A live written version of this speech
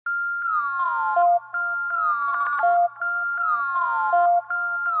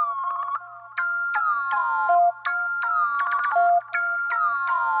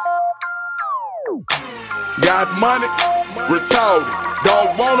Got money, retarded.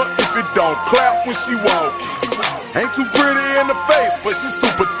 Don't want her if it don't clap when she walkin'. Ain't too pretty in the face, but she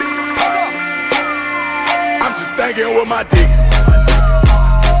super thick. I'm just thinking with my dick.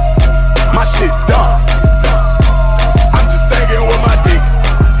 My shit done. I'm just thinking with my dick.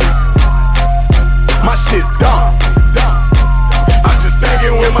 My shit done. I'm just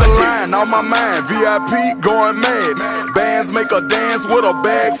thinking with my dick. On my mind, VIP going mad. Bands make her dance with a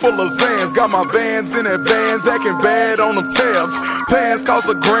bag full of Xans. Got my Vans in advance, acting bad on them tabs. Pants cost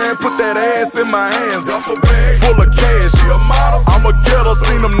 $1,000, put that ass in my hands. Duffel bag full of cash, she a model. I'm a getter,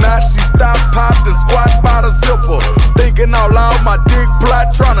 seen them not. She stopped, popped, and squat by the zipper. Thinking out loud, my dick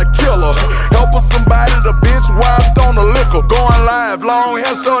plot, tryna kill her. Help her somebody, the bitch wiped on the liquor. Going live, long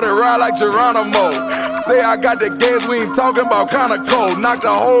hair, shorty, ride like Geronimo. Say I got the gas, we ain't talking about kinda cold. Knock the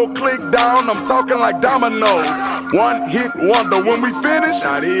whole clique down, I'm talking like dominoes. One hit wonder, when we finish,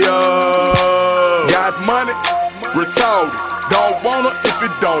 adios. Got money, retarded. Don't want her if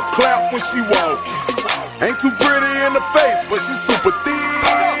it don't clap when she walkin'. Ain't too pretty in the face, but she super thick.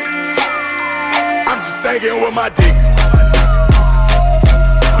 I'm just thinking with my dick.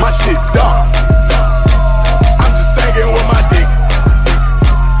 My shit done. I'm just thinking with my dick.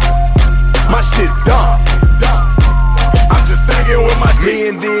 My shit done. I'm just thinking with my dick. Me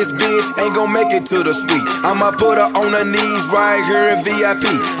and this bitch ain't gon' make it to the suite. I'ma put her on her knees right here in VIP.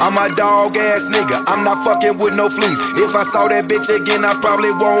 I'm a dog ass nigga, I'm not fucking with no fleas. If I saw that bitch again, I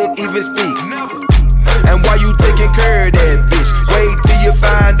probably won't even speak. And why you taking care of that bitch? Wait till you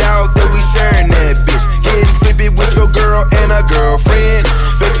find out that we sharing that bitch. Getting trippy with your girl and a girlfriend.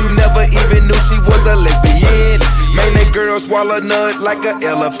 Bet you never even knew she was a lesbian. Man, that girl swallow nut like an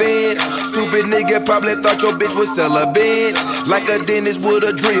elephant. Stupid nigga probably thought your bitch was celibate. Like a dentist with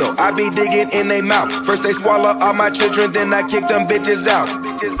a drill, I be digging in they mouth. First they swallow all my children, then I kick them bitches out.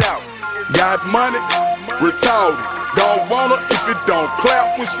 Got money, retarded. Don't want her if it don't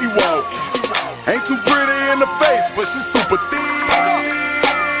clap when she walkin'. Ain't too pretty in the face, but she super thick.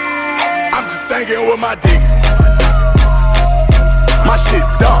 I'm just thinking with my dick. My shit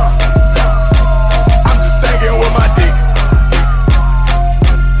done. I'm just thinking with my dick.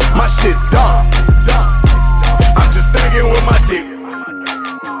 My shit done. I'm just thinking with my dick.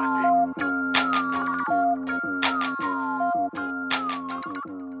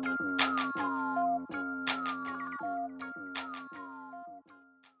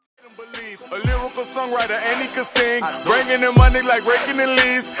 A lyrical songwriter and he could sing, bringing in money like raking in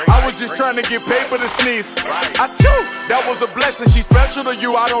leaves. I was just trying to get paper to sneeze. Achoo, that was a blessing. She special to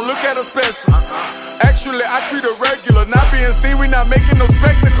you, I don't look at her special. Actually, I treat her regular. Not being seen, we not making no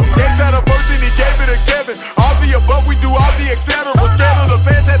spectacle. Gave that a first and he gave it to Kevin. All the above, we do all the etc. Scared of the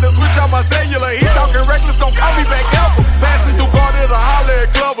fans, had to switch out my cellular. He talking reckless, don't call me back ever. Passing through Garden to holler at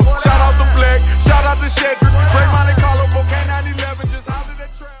Glover. Shout out to Black, shout out to Shedrick. Great Monte Carlo, Cocaine 911, just holler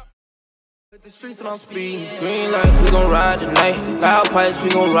that trap. The streets and I'm speeding. Green light, we gon' ride tonight. Loud pipes, we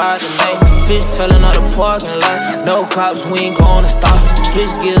gon' ride tonight. Fish telling all the parking lot. No cops, we ain't gonna stop.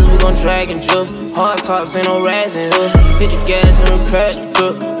 Switch gears, we gon' drag and jump. Hard tops, ain't no rags in here. Hit the gas and repair the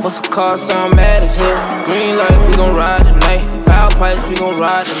grip. Muscle car sound mad as hell. Green light, we gon' ride tonight. Loud pipes, we gon'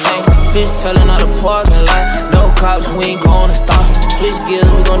 ride tonight. Fish telling all the parking lot. No cops, we ain't gonna stop. Switch gears,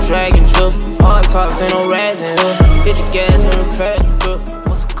 we gon' drag and jump. Hard tops, ain't no rags in here. Hit the gas and repair the grip.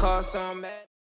 Muscle car sound mad.